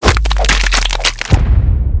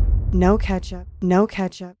No ketchup. No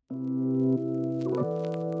ketchup.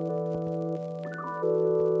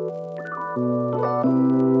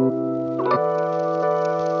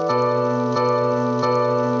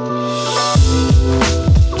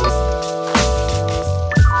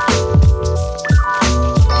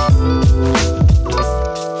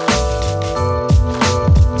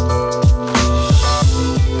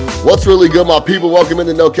 What's really good, my people? Welcome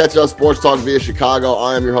into No Catch Up Sports Talk via Chicago.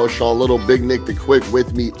 I am your host, Sean Little. Big Nick the Quick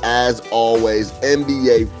with me, as always.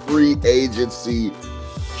 NBA free agency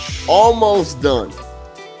almost done.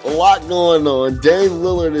 A lot going on. Dame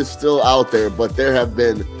Lillard is still out there, but there have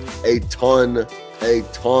been a ton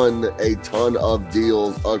of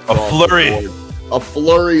deals across the board. A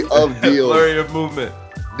flurry of deals. A flurry of movement.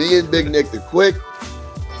 Me and Big Nick the Quick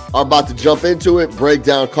are about to jump into it, break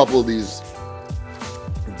down a couple of these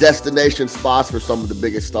destination spots for some of the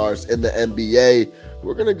biggest stars in the NBA.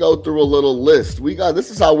 We're going to go through a little list. This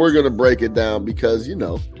is how we're going to break it down because, you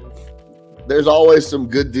know, there's always some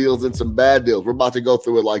good deals and some bad deals. We're about to go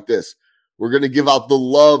through it like this. We're going to give out the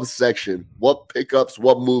love section. What pickups,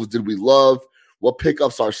 what moves did we love? What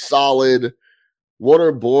pickups are solid? What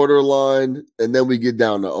are borderline? And then we get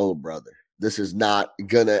down to, oh, brother, this is not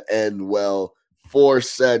going to end well for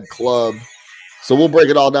said club. So we'll break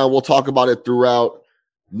it all down. We'll talk about it throughout.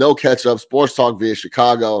 No Catch Up, Sports Talk via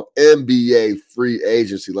Chicago, NBA free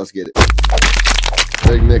agency. Let's get it.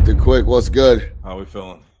 Big Nick the Quick, what's good? How we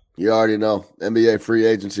feeling? You already know. NBA free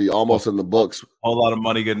agency almost in the books. Whole lot of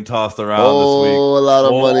money getting tossed around this week. Whole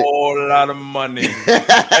lot of money.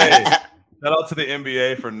 Hey, shout out to the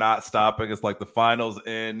NBA for not stopping. It's like the finals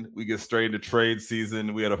in. We get straight into trade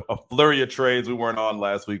season. We had a flurry of trades. We weren't on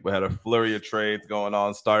last week, but had a flurry of trades going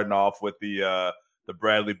on, starting off with the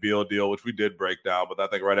Bradley Beal deal, which we did break down. But I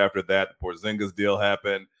think right after that, the Porzingis deal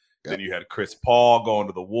happened. Yep. Then you had Chris Paul going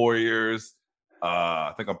to the Warriors.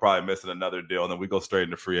 I think I'm probably missing another deal. And then we go straight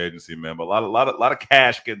into free agency, man. But a lot of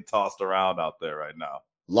cash getting tossed around out there right now.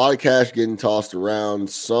 A lot of cash getting tossed around.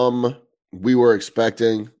 Some we were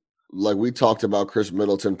expecting. Like we talked about Chris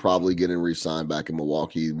Middleton probably getting re-signed back in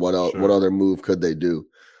Milwaukee. What else? Sure. What other move could they do?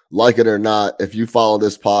 Like it or not, if you follow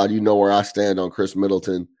this pod, you know where I stand on Chris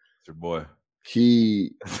Middleton. It's your boy.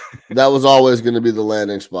 That was always going to be the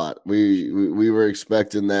landing spot. We were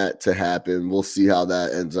expecting that to happen. We'll see how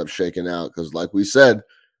that ends up shaking out because, like we said,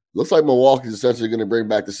 looks like Milwaukee's essentially going to bring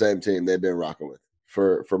back the same team they've been rocking with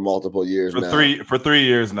for multiple years now. For 3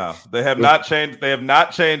 years now. They have not changed. They have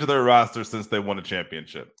not changed their roster since they won a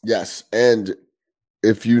championship. Yes, and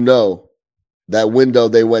if you know that window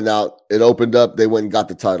they went out, it opened up. They went and got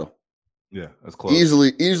the title. Yeah, that's close.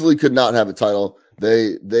 Easily could not have a title.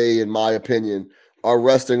 They, in my opinion, are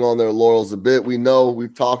resting on their laurels a bit. We know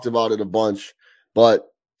we've talked about it a bunch,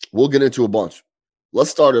 but we'll get into a bunch.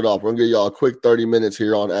 Let's start it off. We're going to give y'all a quick 30 minutes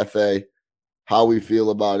here on FA, how we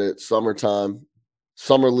feel about it. Summertime.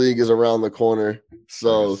 Summer League is around the corner.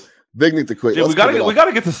 So, Big Nick the Quick. Yeah, we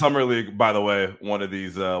gotta get to Summer League, by the way, one of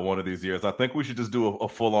these years. I think we should just do a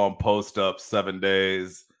full-on post-up 7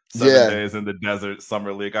 days. 7 days in the desert,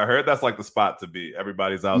 Summer League. I heard that's like the spot to be.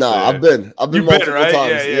 Everybody's out there. No, I've been multiple right?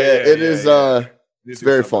 times. It is. It's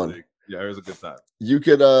very fun. League. Yeah, it was a good time. You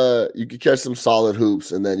could catch some solid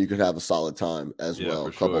hoops, and then you could have a solid time as well.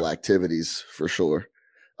 A couple activities for sure.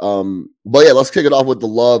 But yeah, let's kick it off with the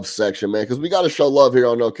love section, man, because we got to show love here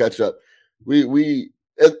on No Catch Up.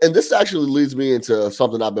 And this actually leads me into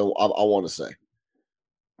something I want to say.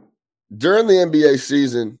 During the NBA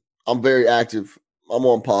season, I'm very active. I'm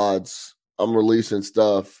on pods. I'm releasing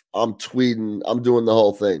stuff. I'm tweeting. I'm doing the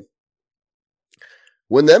whole thing.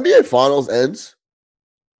 When the NBA Finals ends,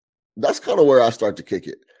 that's kind of where I start to kick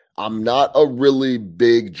it. I'm not a really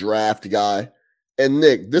big draft guy. And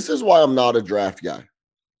Nick, this is why I'm not a draft guy.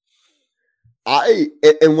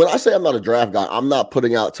 And when I say I'm not a draft guy, I'm not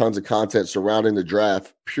putting out tons of content surrounding the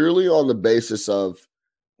draft purely on the basis of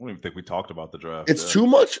I don't even think we talked about the draft. It's too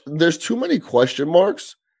much. There's too many question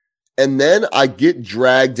marks. And then I get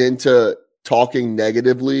dragged into talking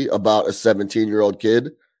negatively about a 17-year-old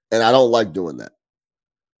kid, and I don't like doing that.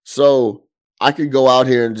 So I could go out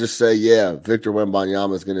here and just say, yeah, Victor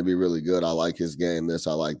Wembanyama is going to be really good. I like his game. This,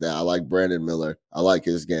 I like that. I like Brandon Miller. I like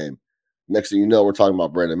his game. Next thing you know, we're talking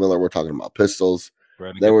about Brandon Miller. We're talking about pistols.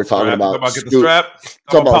 Then we're talking about get the strap.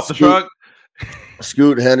 Talking about the truck.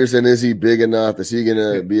 Scoot Henderson, is he big enough? Is he going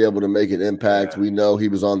to be able to make an impact? Yeah. We know he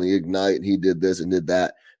was on the Ignite, and he did this and did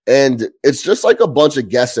that. And it's just like a bunch of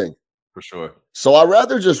guessing. For sure. So I'd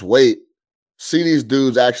rather just wait, see these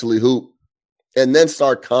dudes actually hoop, and then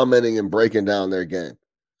start commenting and breaking down their game.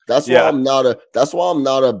 That's why I'm not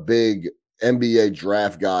a big NBA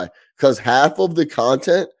draft guy, because half of the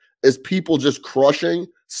content is people just crushing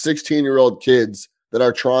 16-year-old kids that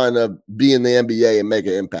are trying to be in the NBA and make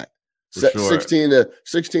an impact. For sure. 16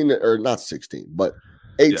 to, or not 16, but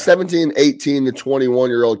 17, 18 to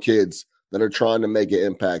 21-year-old kids that are trying to make an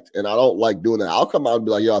impact. And I don't like doing that. I'll come out and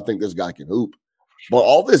be like, yo, I think this guy can hoop. But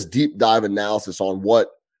all this deep dive analysis on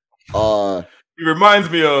what he reminds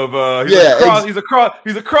me of he's a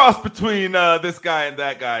cross between this guy and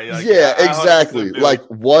that guy. Like, exactly. Like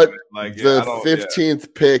what the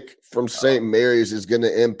 15th pick from St. Mary's is going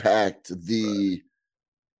to impact the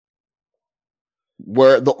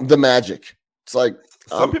Magic. It's like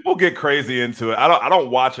some people get crazy into it. I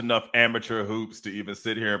don't watch enough amateur hoops to even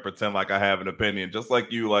sit here and pretend like I have an opinion. Just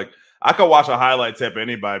like you, like I could watch a highlight tape of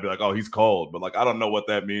anybody and be like, oh, he's cold. But like I don't know what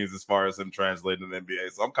that means as far as him translating to the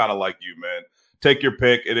NBA. So I'm kind of like you, man. Take your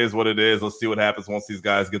pick. It is what it is. Let's see what happens once these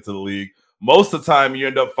guys get to the league. Most of the time, you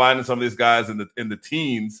end up finding some of these guys in the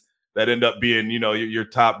teens that end up being, your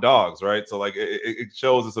top dogs, right? So like it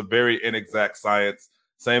shows it's a very inexact science.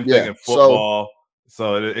 Same thing in football.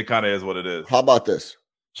 So it kind of is what it is. How about this?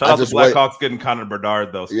 Shout out to Blackhawks getting Connor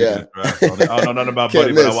Bedard, though. Yeah. I don't know nothing about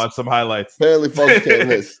Buddy, but I watched some highlights. Apparently, folks can't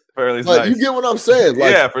miss. Apparently, but nice. You get what I'm saying?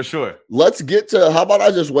 Like, yeah, for sure. Let's get to, how about I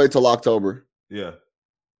just wait till October? Yeah.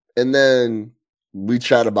 And then we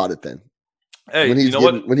chat about it then. Hey,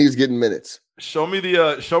 when he's getting minutes. Show me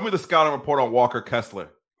the scouting report on Walker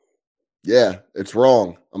Kessler. Yeah, it's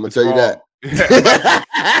wrong. I'm gonna tell you that.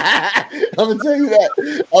 I'm gonna tell you that.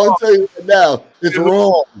 I'm gonna tell you that now. It's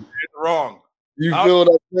wrong. It's wrong. You feel what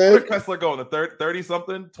I'm saying? Where's Kessler going? The 30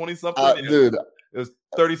 something, 20 something? Dude, it was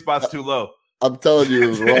 30 spots too low. I'm telling you, it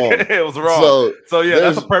was wrong. It was wrong. So yeah,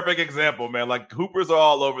 that's a perfect example, man. Like hoopers are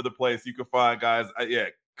all over the place. You can find guys.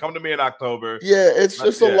 Come to me in October. Yeah, it's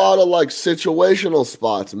just a lot of like situational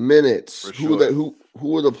spots, minutes.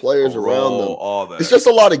 Who are the players around them? All that. It's just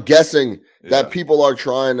a lot of guessing that people are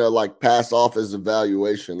trying to like pass off as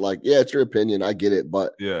evaluation. Like, yeah, it's your opinion. I get it,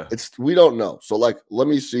 but we don't know. So like, let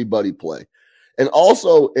me see Buddy play. And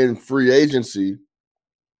also in free agency,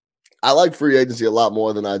 I like free agency a lot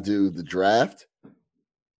more than I do the draft.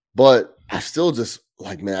 But I still just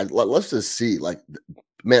like, man, let's just see. Like,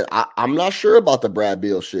 man, I'm not sure about the Brad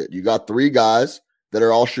Beal shit. You got 3 guys that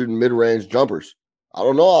are all shooting mid-range jumpers. I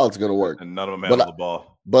don't know how it's going to work. And none of them handle the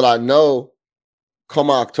ball. But I know come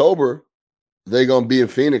October, they're going to be in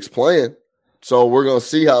Phoenix playing. So we're going to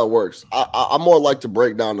see how it works. I more like to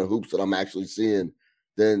break down the hoops that I'm actually seeing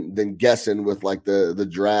than guessing with like the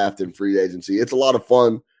draft and free agency. It's a lot of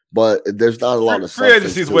fun, but there's not a lot of free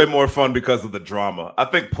agency is way more fun because of the drama. I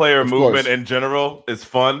think player movement in general is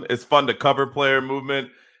fun. It's fun to cover player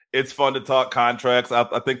movement. It's fun to talk contracts.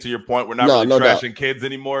 I think to your point, we're not really trashing kids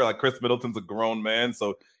anymore. Like Chris Middleton's a grown man,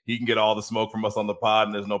 so he can get all the smoke from us on the pod,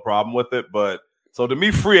 and there's no problem with it. But so to me,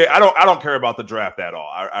 I don't care about the draft at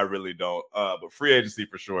all. I really don't. But free agency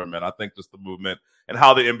for sure, man. I think just the movement and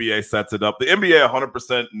how the NBA sets it up. The NBA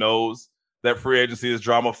 100% knows that free agency is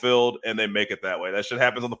drama filled, and they make it that way. That shit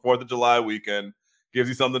happens on the 4th of July weekend. Gives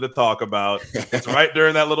you something to talk about. It's right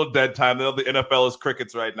during that little dead time. The NFL is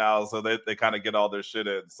crickets right now, so they kind of get all their shit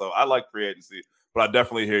in. So I like free agency, but I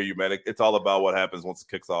definitely hear you, man. It's all about what happens once it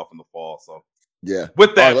kicks off in the fall. So yeah.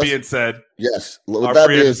 With that being said, yes. With that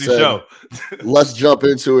being said, let's jump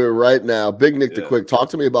into it right now. Big Nick the Quick, talk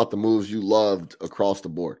to me about the moves you loved across the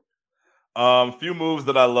board. Few moves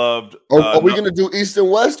that I loved. Are we going to do East and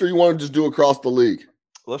West, or you want to just do across the league?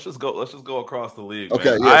 Let's just go across the league.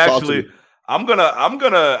 Okay. Man. Yeah, I'm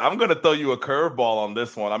gonna throw you a curveball on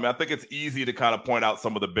this one. I mean, I think it's easy to kind of point out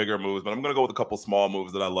some of the bigger moves, but I'm gonna go with a couple small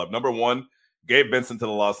moves that I love. Number one, Gabe Vincent to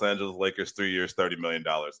the Los Angeles Lakers, 3 years, $30 million.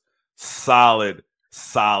 Solid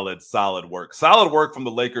work. Solid work from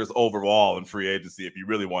the Lakers overall in free agency, if you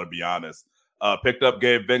really want to be honest. Picked up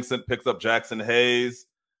Gabe Vincent, picked up Jackson Hayes,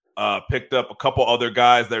 picked up a couple other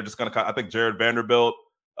guys. They're just gonna, I think Jared Vanderbilt,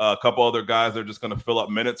 a couple other guys. They're just gonna fill up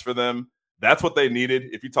minutes for them. That's what they needed.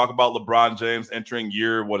 If you talk about LeBron James entering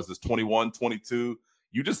year, 21, 22,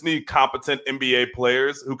 you just need competent NBA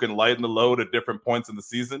players who can lighten the load at different points in the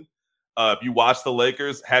season. If you watch the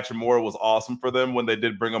Lakers, Hachimura was awesome for them when they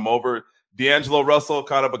did bring him over. D'Angelo Russell,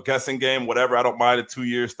 kind of a guessing game, whatever. I don't mind it. 2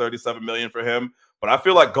 years, $37 million for him. But I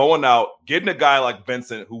feel like going out, getting a guy like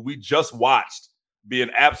Vincent, who we just watched be an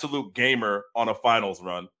absolute gamer on a finals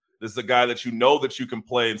run. This is a guy that you know that you can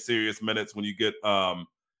play in serious minutes when you get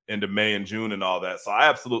into May and June and all that. So I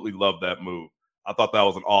absolutely love that move. I thought that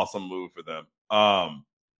was an awesome move for them.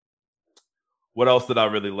 What else did I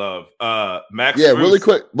really love? Max. Yeah, Strus.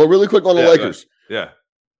 really quick on the Lakers. Yeah.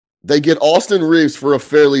 They get Austin Reeves for a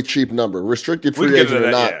fairly cheap number, restricted free agent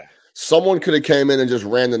or not. Someone could have came in and just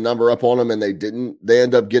ran the number up on him, and they didn't. They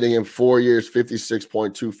end up getting him 4 years,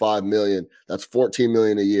 $56.25 million. That's $14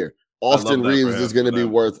 million a year. Austin Reeves is going to be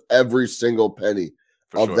worth every single penny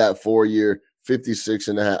of that 4 year,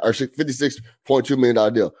 $56.2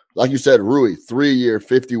 million deal. Like you said, Rui, 3 year,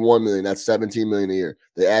 $51 million. That's $17 million a year.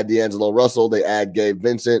 They add D'Angelo Russell. They add Gabe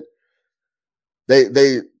Vincent.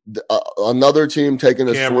 Another team taking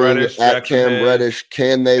a swing at Cam Reddish.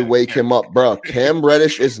 Can they wake him up, bro? Cam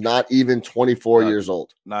Reddish is not even 24 years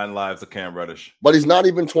old. 9 lives of Cam Reddish, but he's not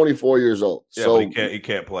even 24 years old. Yeah, so but he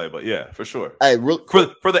can't play. But yeah, for sure. Hey,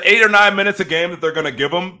 for the 8 or 9 minutes a game that they're gonna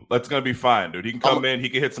give him, that's gonna be fine, dude. He can come in, he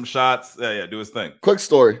can hit some shots. Yeah, do his thing. Quick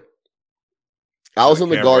story. I was in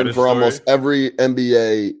the Garden for almost every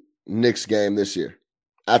NBA Knicks game this year.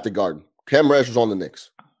 At the Garden, Cam Reddish was on the Knicks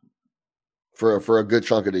for a good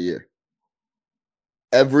chunk of the year.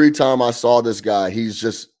 Every time I saw this guy, he's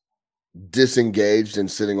just disengaged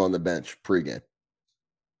and sitting on the bench pregame,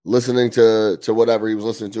 listening to whatever he was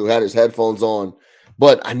listening to, had his headphones on.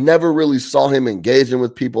 But I never really saw him engaging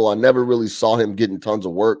with people. I never really saw him getting tons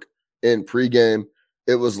of work in pregame.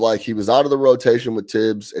 It was like he was out of the rotation with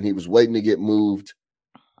Tibbs and he was waiting to get moved.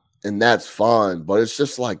 And that's fine. But it's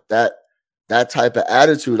just like that type of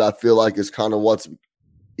attitude, I feel like, is kind of what's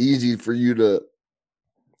easy for you to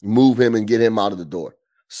move him and get him out of the door.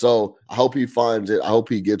 So I hope he finds it. I hope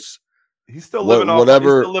he gets. He's still living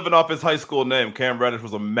off his high school name. Cam Reddish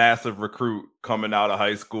was a massive recruit coming out of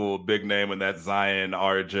high school, big name in that Zion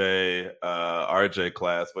RJ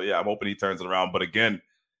class. But yeah, I'm hoping he turns it around. But again,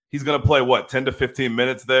 he's gonna play 10 to 15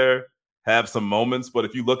 minutes there, have some moments. But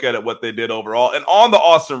if you look at it, what they did overall, and on the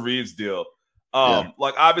Austin Reeves deal.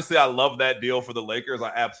 Like obviously I love that deal for the Lakers.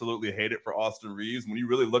 I absolutely hate it for Austin Reeves. When you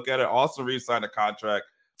really look at it, Austin Reeves signed a contract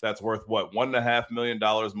that's worth $1.5 million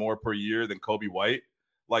more per year than Kobe White.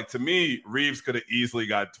 Like, to me, Reeves could have easily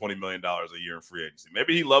got $20 million a year in free agency.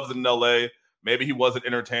 Maybe he loves it in LA. Maybe he wasn't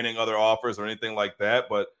entertaining other offers or anything like that.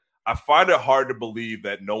 But I find it hard to believe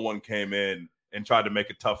that no one came in and tried to make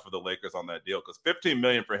it tough for the Lakers on that deal, because $15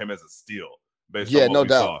 million for him is a steal. Based on what no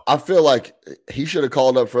doubt. Saw. I feel like he should have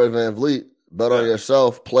called up Fred VanVleet. Bet on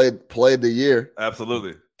yourself, played the year.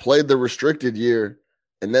 Absolutely. Played the restricted year,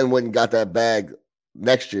 and then went and got that bag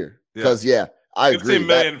next year. Because, I agree. $15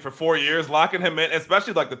 million for 4 years, locking him in,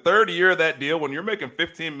 especially like the third year of that deal, when you're making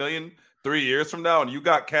 $15 million 3 years from now, and you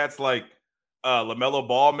got cats like LaMelo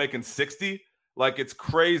Ball making 60, like, it's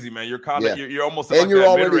crazy, man. You're kind of you're almost in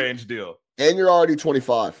that mid-range deal. And you're already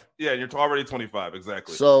 25. Yeah, you're already 25,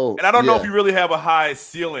 exactly. So, and I don't know if you really have a high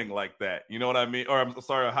ceiling like that. You know what I mean? Or I'm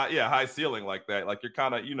sorry, high ceiling like that. Like, you're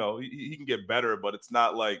kind of, he can get better, but it's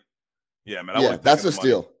not like, man. That's a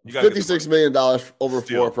steal. $56 million over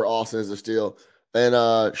steal. 4 for Austin is a steal. And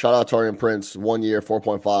shout out Taurean Prince, 1 year,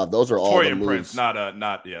 4.5. Those are all the moves. Prince, not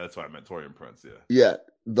that's what I meant. Taurean Prince,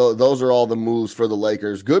 those are all the moves for the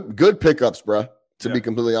Lakers. Good pickups, bro. To be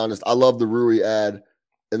completely honest, I love the Rui ad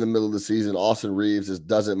in the middle of the season. Austin Reeves just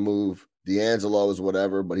doesn't move. D'Angelo is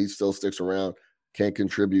whatever, but he still sticks around. Can't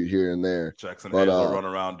contribute here and there. Jackson Angelo run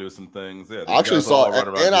around, do some things. Yeah, I actually saw,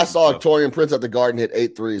 and I saw Taurean Prince at the Garden hit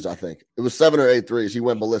 8 threes. I think it was 7 or 8 threes. He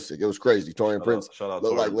went ballistic. It was crazy. Taurean Prince looked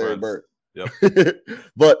like Larry Bird. Yep.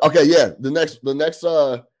 But okay, the next name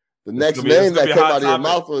that came out of your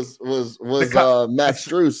mouth was Max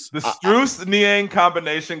Strus. The Strus Niang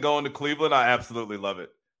combination going to Cleveland. I absolutely love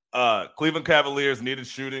it. Cleveland Cavaliers needed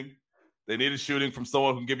shooting. They needed shooting from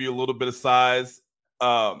someone who can give you a little bit of size.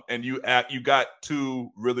 And you got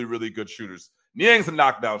 2 really, really good shooters. Niang's a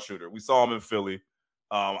knockdown shooter. We saw him in Philly.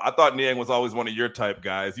 I thought Niang was always one of your type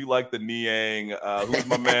guys. You like the Niang, who's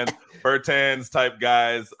my man, Bertans type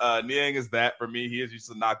guys. Niang is that for me. He is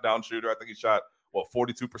just a knockdown shooter. I think he shot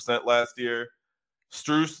 42% last year.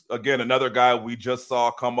 Strus, again, another guy we just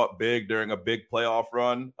saw come up big during a big playoff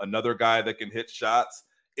run. Another guy that can hit shots.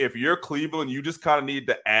 If you're Cleveland, you just kind of need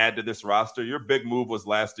to add to this roster. Your big move was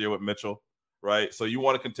last year with Mitchell, right? So you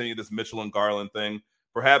want to continue this Mitchell and Garland thing.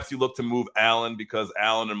 Perhaps you look to move Allen because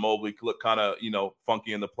Allen and Mobley look kind of,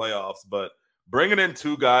 funky in the playoffs. But bringing in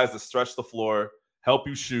 2 guys to stretch the floor, help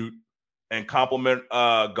you shoot, and complement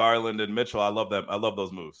Garland and Mitchell, I love that. I love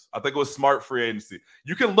those moves. I think it was smart free agency.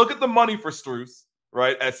 You can look at the money for Strus,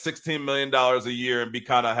 right, at $16 million a year and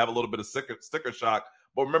have a little bit of sticker shock.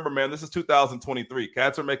 But remember, man, this is 2023.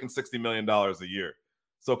 Cats are making $60 million a year.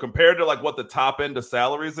 So compared to like what the top end of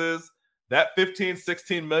salaries is, that 15,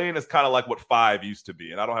 16 million is kind of like what 5 used to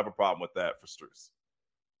be. And I don't have a problem with that for Strus.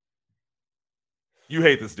 You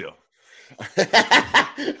hate this deal.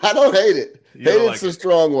 I don't hate it. Hate's a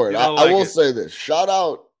strong word. I will say this. Shout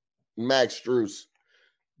out Max Strus.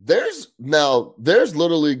 There's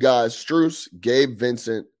literally guys, Strus, Gabe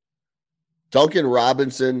Vincent, Duncan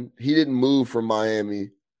Robinson, he didn't move from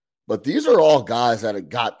Miami, but these are all guys that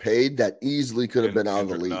got paid that easily could have been out of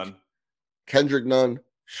the league. Kendrick Nunn,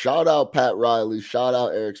 shout out Pat Riley, shout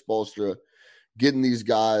out Eric Spoelstra, getting these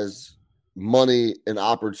guys money and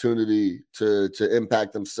opportunity to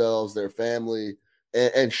impact themselves, their family,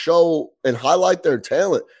 and show and highlight their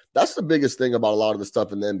talent. That's the biggest thing about a lot of the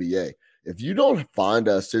stuff in the NBA. If you don't find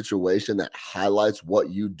a situation that highlights what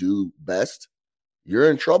you do best,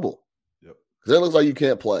 you're in trouble. Yep. Because it looks like you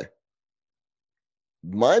can't play.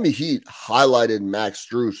 Miami Heat highlighted Max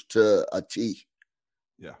Strus to a T.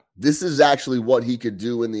 Yeah. This is actually what he could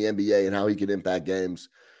do in the NBA and how he could impact games.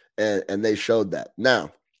 And they showed that.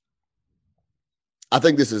 Now, I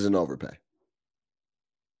think this is an overpay.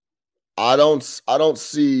 I don't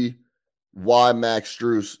see why Max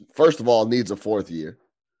Strus, first of all, needs a fourth year.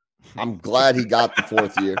 I'm glad he got the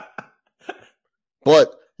fourth year.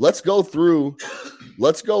 But let's go through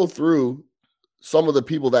some of the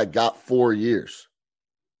people that got 4 years.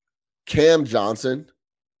 Cam Johnson,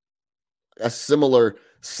 a similar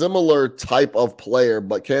type of player,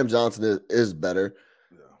 but Cam Johnson is better.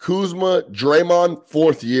 Yeah. Kuzma, Draymond,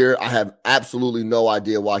 fourth year. I have absolutely no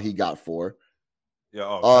idea why he got 4.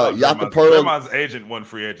 Yeah, Jakob Draymond's agent won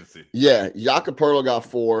free agency. Yeah, Jakob Poeltl got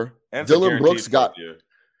 4. Dylan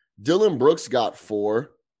Brooks got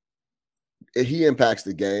 4. He impacts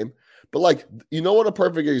the game. But like, you know what a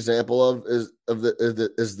perfect example of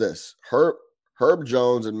is this. Herb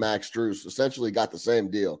Jones and Max Strus essentially got the same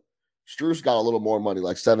deal. Strus got a little more money,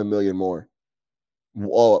 like $7 million more,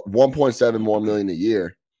 1.7 more million a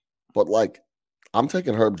year. But like, I'm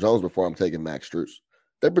taking Herb Jones before I'm taking Max Strus.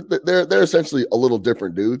 They're essentially a little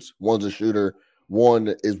different dudes. One's a shooter,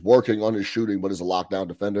 one is working on his shooting, but is a lockdown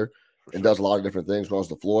defender and does a lot of different things, runs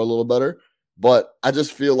the floor a little better. But I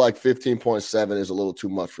just feel like 15.7 is a little too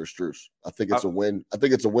much for Strus. I think it's a win. I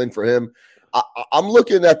think it's a win for him. I'm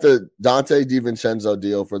looking at the Dante DiVincenzo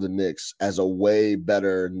deal for the Knicks as a way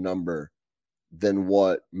better number than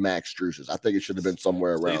what Max Strus is. I think it should have been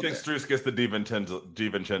somewhere around. So you think Strus gets the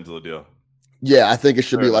DiVincenzo deal? Yeah, I think it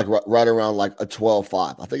should be like right around like a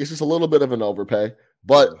 12.5. I think it's just a little bit of an overpay,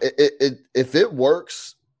 but if it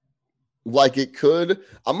works like it could,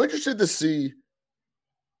 I'm interested to see.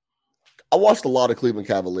 I watched a lot of Cleveland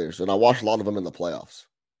Cavaliers, and I watched a lot of them in the playoffs.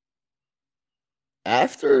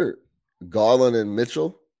 After Garland and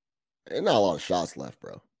Mitchell, ain't not a lot of shots left,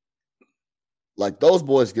 bro. Like, those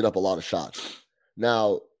boys get up a lot of shots.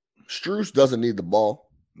 Now, Strus doesn't need the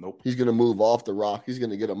ball. Nope. He's going to move off the rock. He's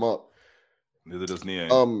going to get him up. Neither does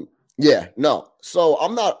Niang. Yeah, no. So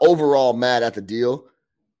I'm not overall mad at the deal.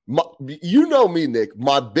 You know me, Nick.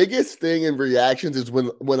 My biggest thing in reactions is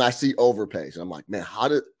when I see overpays. I'm like, man, how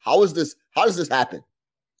does this happen?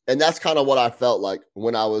 And that's kind of what I felt like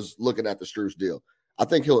when I was looking at the Strus deal. I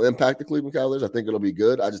think he'll impact the Cleveland Cavaliers. I think it'll be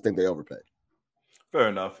good. I just think they overpaid. Fair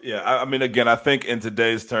enough. Yeah. I mean, again, I think in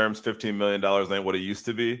today's terms, $15 million ain't what it used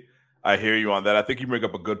to be. I hear you on that. I think you bring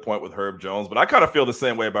up a good point with Herb Jones, but I kind of feel the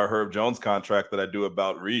same way about Herb Jones' contract that I do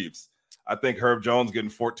about Reeves. I think Herb Jones getting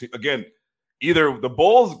 14 again. Either the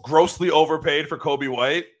Bulls grossly overpaid for Kobe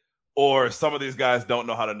White, or some of these guys don't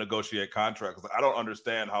know how to negotiate contracts. I don't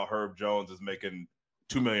understand how Herb Jones is making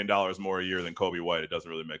 $2 million more a year than Kobe White. It doesn't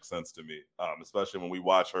really make sense to me, especially when we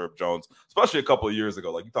watch Herb Jones, especially a couple of years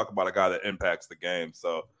ago. Like, you talk about a guy that impacts the game.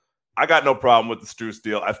 So I got no problem with the Strus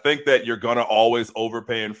deal. I think that you're going to always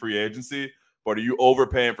overpay in free agency, but are you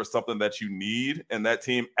overpaying for something that you need? And that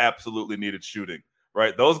team absolutely needed shooting,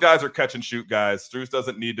 right? Those guys are catch and shoot guys. Strus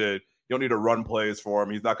doesn't need to. You don't need to run plays for him.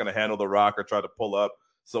 He's not going to handle the rock or try to pull up.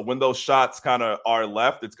 So when those shots kind of are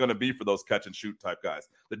left, it's going to be for those catch and shoot type guys.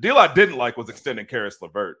 The deal I didn't like was extending Karis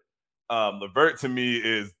LeVert. LeVert to me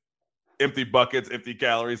is empty buckets, empty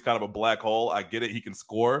calories, kind of a black hole. I get it. He can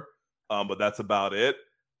score, but that's about it.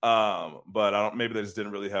 But maybe they just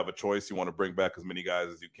didn't really have a choice. You want to bring back as many guys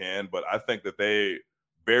as you can. But I think that they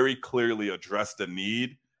very clearly addressed a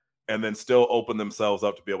need and then still open themselves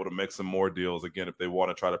up to be able to make some more deals. Again, if they want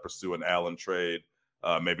to try to pursue an Allen trade,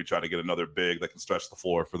 maybe try to get another big that can stretch the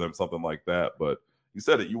floor for them, something like that. But you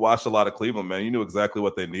said it. You watched a lot of Cleveland, man. You knew exactly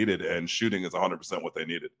what they needed, and shooting is 100% what they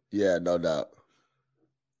needed. Yeah, no doubt.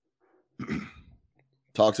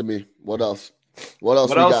 Talk to me. What else? What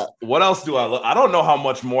else got? What else do I love? I don't know how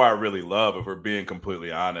much more I really love, if we're being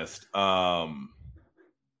completely honest.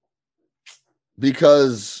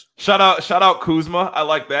 Because shout out Kuzma. I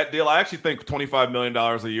like that deal. I actually think $25 million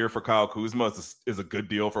a year for Kyle Kuzma is a good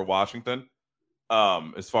deal for Washington.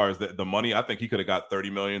 As far as the money, I think he could have got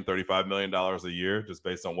 $30 million, $35 million a year just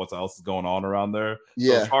based on what else is going on around there.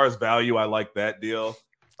 Yeah. So as far as value, I like that deal.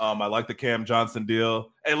 I like the Cam Johnson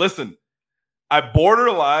deal. Hey, listen, I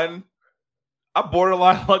borderline I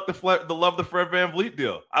borderline like the love the Fred VanVleet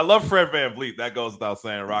deal. I love Fred VanVleet. That goes without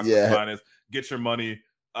saying. Rockford's finest. Get your money.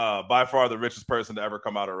 By far the richest person to ever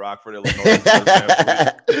come out of Rockford, Illinois. Fred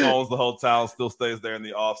VanVleet owns the whole town, still stays there in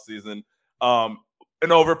the off season.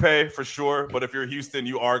 An overpay for sure. But if you're Houston,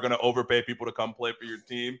 you are going to overpay people to come play for your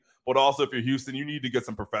team. But also if you're Houston, you need to get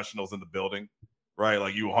some professionals in the building, right?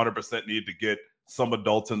 Like you 100% need to get some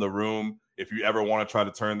adults in the room. If you ever want to try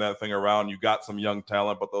to turn that thing around, you got some young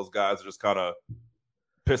talent, but those guys are just kind of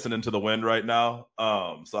pissing into the wind right now.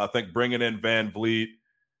 So I think bringing in VanVleet,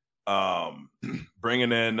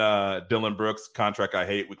 bringing in Dylan Brooks, contract I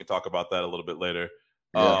hate. We can talk about that a little bit later.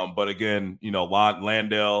 Yeah. But again, you know,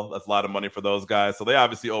 Landale, that's a lot of money for those guys. So they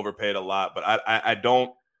obviously overpaid a lot, but I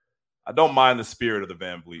don't mind the spirit of the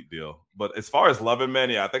VanVleet deal. But as far as loving men,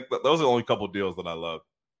 yeah, I think those are the only couple deals that I love.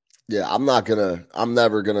 Yeah, I'm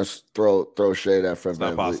never gonna throw shade at Fred VanVleet.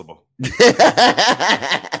 Not possible.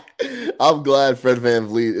 I'm glad Fred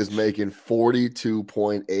VanVleet is making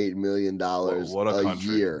 $42.8 million a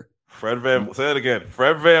year. Say it again.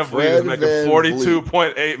 Fred VanVleet is making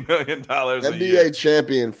 $42.8 million a year. NBA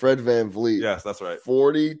champion Fred VanVleet. Yes, that's right.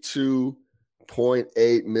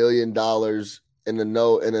 $42.8 million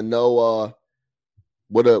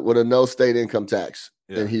with a no state income tax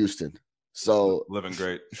in Houston. So living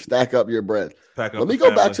great. Stack up your bread. Let me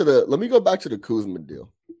go back to the Kuzma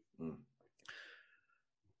deal.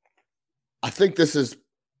 I think this is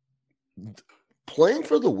playing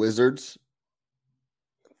for the Wizards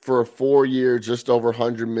for a 4-year, just over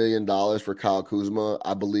 $100 million for Kyle Kuzma,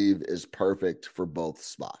 I believe is perfect for both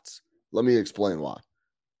spots. Let me explain why.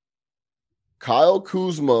 Kyle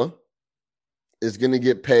Kuzma is going to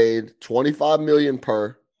get paid $25 million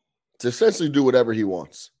per to essentially do whatever he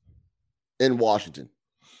wants in Washington.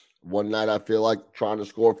 One night I feel like trying to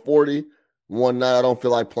score 40. One night I don't feel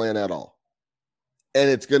like playing at all. And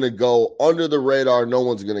it's going to go under the radar. No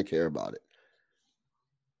one's going to care about it.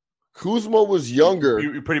 Kuzma was younger.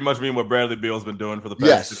 You pretty much mean what Bradley Beal's been doing for the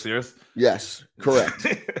past 6 years? Yes, correct.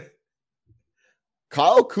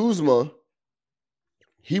 Kyle Kuzma,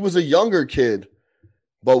 he was a younger kid,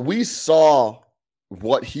 but we saw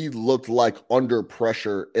what he looked like under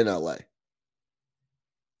pressure in LA.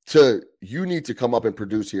 You need to come up and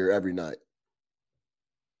produce here every night.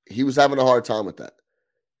 He was having a hard time with that.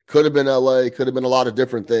 Could have been LA, could have been a lot of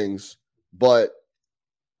different things, but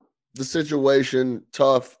the situation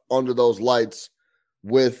tough under those lights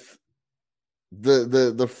with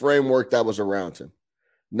the framework that was around him.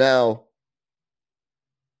 Now,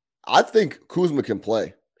 I think Kuzma can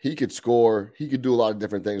play. He could score. He could do a lot of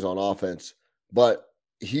different things on offense, but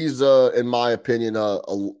he's, in my opinion, a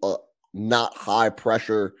not high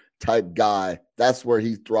pressure type guy. That's where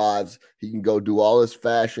he thrives. He can go do all his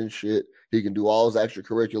fashion shit. He can do all his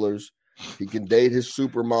extracurriculars. He can date his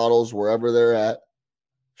supermodels wherever they're at.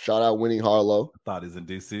 Shout out Winnie Harlow. Thotties in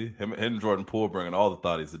DC. Him and Jordan Poole bringing all the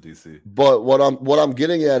thotties to DC. But what I'm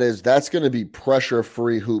getting at is that's going to be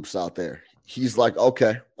pressure-free hoops out there. He's like,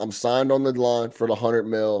 okay, I'm signed on the line for the $100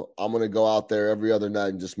 million. I'm going to go out there every other night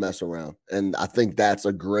and just mess around. And I think that's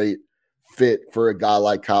a great fit for a guy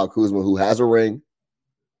like Kyle Kuzma who has a ring.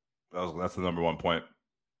 That's the number one point.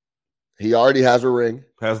 He already has a ring.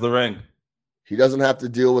 Has the ring. He doesn't have to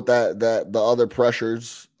deal with the other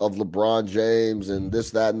pressures of LeBron James and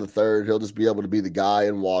this, that, and the third. He'll just be able to be the guy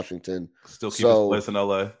in Washington. Still keep his place in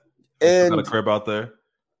LA. And got a crib out there.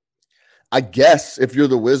 I guess if you're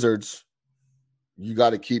the Wizards, you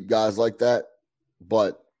got to keep guys like that.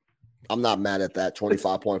 But I'm not mad at that.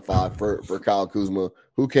 25.5 for Kyle Kuzma,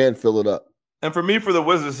 who can fill it up. And for me, for the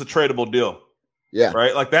Wizards, it's a tradable deal. Yeah.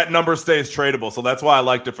 Right? Like that number stays tradable. So that's why I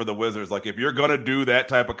liked it for the Wizards. Like if you're going to do that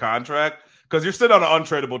type of contract, because you're sitting on an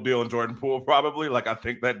untradeable deal in Jordan Poole, probably. Like, I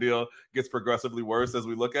think that deal gets progressively worse as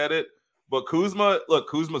we look at it. But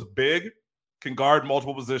Kuzma's big, can guard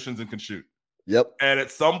multiple positions, and can shoot. Yep. And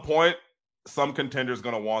at some point, some contender's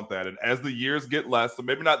going to want that. And as the years get less, so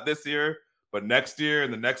maybe not this year, but next year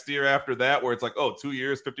and the next year after that, where it's like, 2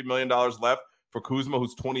 years, $50 million left for Kuzma,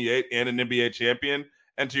 who's 28 and an NBA champion.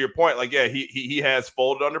 And to your point, like, yeah, he has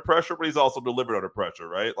folded under pressure, but he's also delivered under pressure,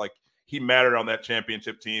 right? Like, he mattered on that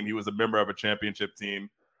championship team. He was a member of a championship team,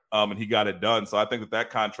 and he got it done. So I think that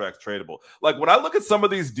contract's tradable. Like, when I look at some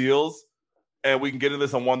of these deals, and we can get into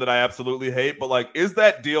this on one that I absolutely hate, but, like, is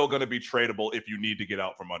that deal going to be tradable if you need to get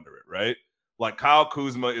out from under it, right? Like, Kyle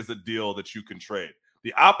Kuzma is a deal that you can trade.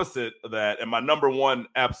 The opposite of that, and my number one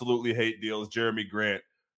absolutely hate deal, is Jeremy Grant.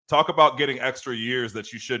 Talk about getting extra years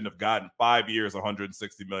that you shouldn't have gotten. 5 years,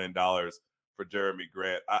 $160 million. For Jeremy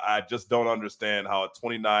Grant. I just don't understand how a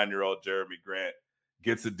 29-year-old Jeremy Grant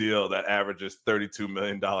gets a deal that averages $32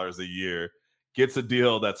 million a year, gets a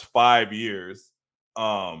deal that's 5 years.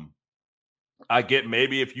 I get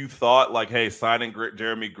maybe if you thought like, hey, signing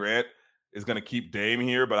Jeremy Grant is going to keep Dame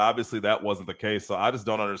here, but obviously that wasn't the case. So I just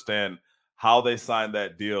don't understand how they signed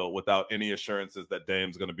that deal without any assurances that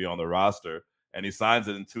Dame's going to be on the roster. And he signs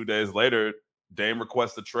it, and 2 days later, Dame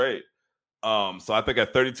requests a trade. So I think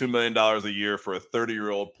at $32 million a year for a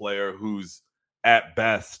 30-year-old player who's at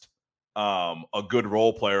best a good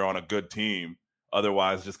role player on a good team,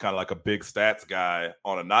 otherwise just kind of like a big stats guy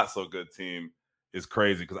on a not so good team, is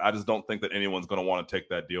crazy, because I just don't think that anyone's going to want to take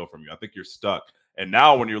that deal from you. I think you're stuck. And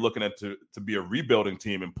now when you're looking at to be a rebuilding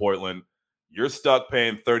team in Portland, you're stuck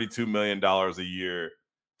paying $32 million a year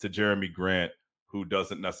to Jeremy Grant, who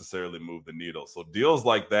doesn't necessarily move the needle. So deals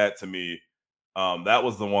like that, to me, that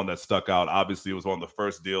was the one that stuck out. Obviously, it was one of the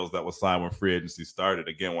first deals that was signed when free agency started.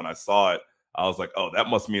 Again, when I saw it, I was like, oh, that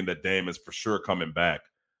must mean that Dame is for sure coming back.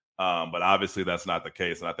 But obviously that's not the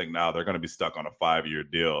case. And I think now they're going to be stuck on a 5-year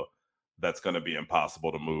deal that's going to be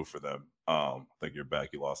impossible to move for them. I think you're back.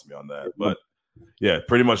 You lost me on that. But yeah,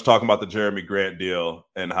 pretty much talking about the Jeremy Grant deal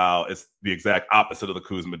and how it's the exact opposite of the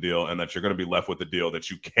Kuzma deal, and that you're going to be left with a deal that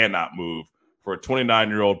you cannot move for a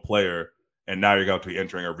 29-year-old player. And now you're going to be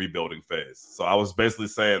entering a rebuilding phase. So I was basically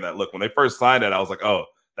saying that, look, when they first signed it, I was like, oh,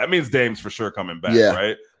 that means Dame's for sure coming back,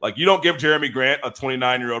 right? Like, you don't give Jeremy Grant, a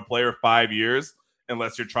 29-year-old player, 5 years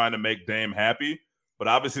unless you're trying to make Dame happy. But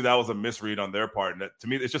obviously that was a misread on their part. And to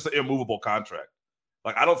me, it's just an immovable contract.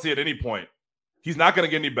 Like, I don't see at any point. He's not going to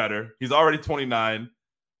get any better. He's already 29,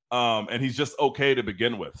 and he's just okay to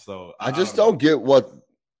begin with. So I just don't get what.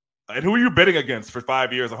 And who are you bidding against for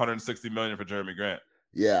 5 years, $160 million for Jeremy Grant?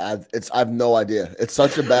 Yeah, I have no idea. It's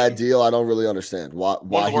such a bad deal. I don't really understand why.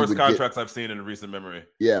 One of the worst contracts I've seen in recent memory.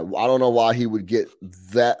 Yeah, I don't know why he would get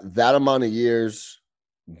that amount of years.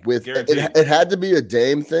 With it had to be a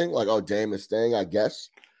Dame thing. Like, oh, Dame is staying, I guess.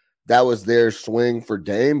 That was their swing for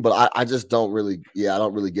Dame, but I just don't really. Yeah, I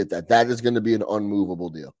don't really get that. That is going to be an unmovable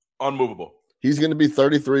deal. Unmovable. He's going to be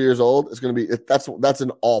 33 years old. It's going to be that's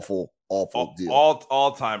an awful deal.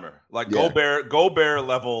 All timer, like Gobert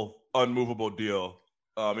level unmovable deal.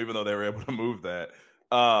 Even though they were able to move that,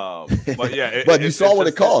 but yeah, but you saw what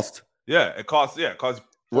it cost. Yeah, it cost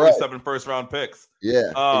 47 first-round picks. Yeah,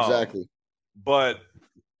 exactly. But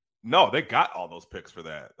no, they got all those picks for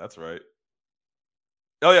that. That's right.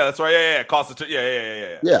 Oh yeah, that's right. Yeah. It cost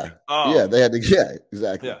yeah. They had to. Yeah,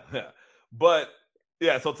 exactly. Yeah. But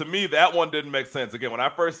yeah, so to me, that one didn't make sense. Again, when I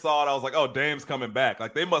first saw it, I was like, oh, Dame's coming back.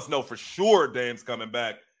 Like, they must know for sure Dame's coming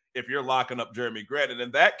back if you're locking up Jeremy Grant. And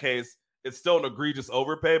in that case, it's still an egregious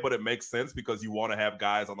overpay, but it makes sense because you want to have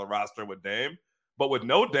guys on the roster with Dame. But with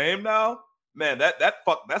no Dame now, man,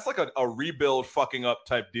 that's like a rebuild fucking up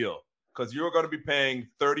type deal, because you're going to be paying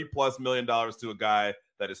 $30+ million to a guy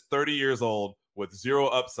that is 30 years old with zero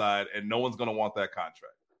upside, and no one's going to want that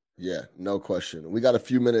contract. Yeah, no question. We got a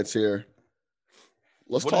few minutes here.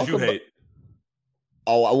 What did you hate?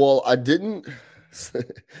 Oh, well, I didn't. The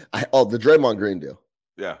Draymond Green deal.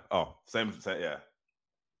 Yeah. Oh, same. Yeah.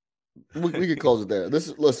 We could close it there.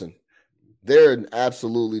 Listen, there in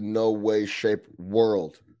absolutely no way, shape,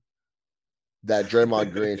 world that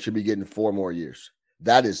Draymond Green should be getting 4 more years.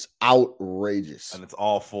 That is outrageous. And it's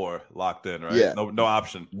all 4 locked in, right? Yeah. No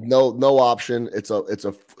option. No option. It's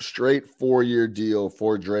a straight 4-year deal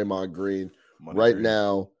for Draymond Green. Right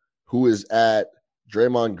now, who is at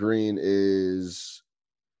Draymond Green is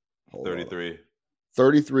 33.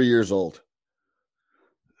 33 years old.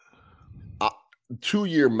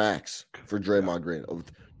 2-year max for Draymond Green.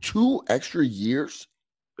 2 extra years?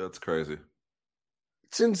 That's crazy.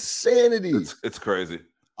 It's insanity. It's crazy.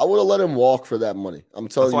 I would have let him walk for that money. I'm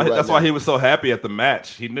telling you. That's why he was so happy at the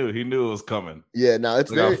match. He knew it was coming. Yeah, now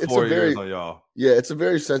it's a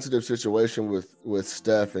very sensitive situation with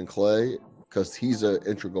Steph and Clay, because he's an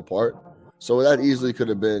integral part. So that easily could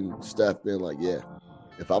have been Steph being like, yeah,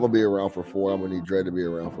 if I'm gonna be around for 4, I'm gonna need Dre to be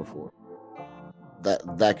around for 4.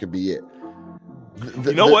 That could be it.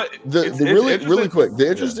 You know what? Really quick, the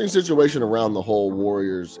interesting situation around the whole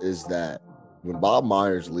Warriors is that when Bob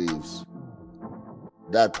Myers leaves,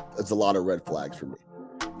 that's a lot of red flags for me,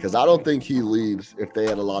 because I don't think he leaves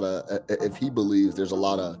if he believes there's a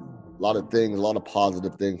lot of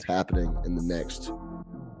positive things happening in the next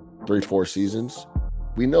 3-4 seasons.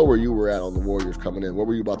 We know where you were at on the Warriors coming in. What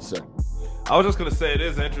were you about to say? I was just going to say, it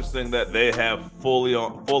is interesting that they have full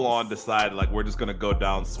on decided, like, we're just going to go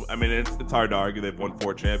down. I mean, it's hard to argue. They've won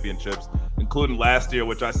 4 championships, including last year,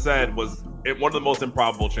 which I said was one of the most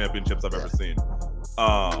improbable championships I've ever seen.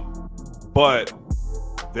 But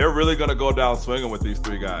they're really going to go down swinging with these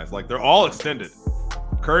 3 guys. Like, they're all extended.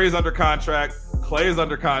 Curry's under contract. Clay's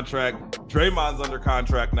under contract. Draymond's under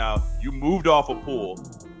contract now. You moved off a Poole.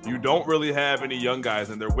 You don't really have any young guys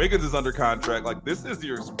in there. Wiggins is under contract. Like, this is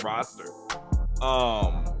your roster.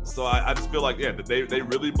 So I just feel like, yeah, they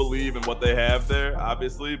really believe in what they have there,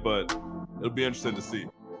 obviously, but it'll be interesting to see.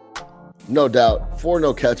 No doubt. For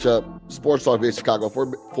No Catch Up, Sports Talk via Chicago.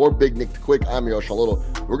 For Big Nick the Quick, I'm your Sean Little.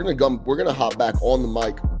 We're gonna hop back on the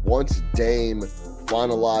mic once Dame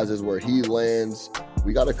finalizes where he lands.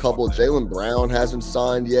 We got a couple. Jaylen Brown hasn't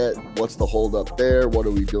signed yet. What's the hold up there? What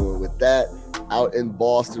are we doing with that? Out in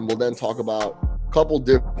Boston, we'll then talk about a couple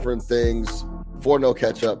different things. For No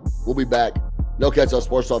Catch Up, we'll be back. No Catch Up,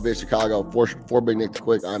 Sports Talk via Chicago. For Big Nick the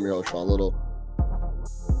Quick, I'm your host, Sean Little.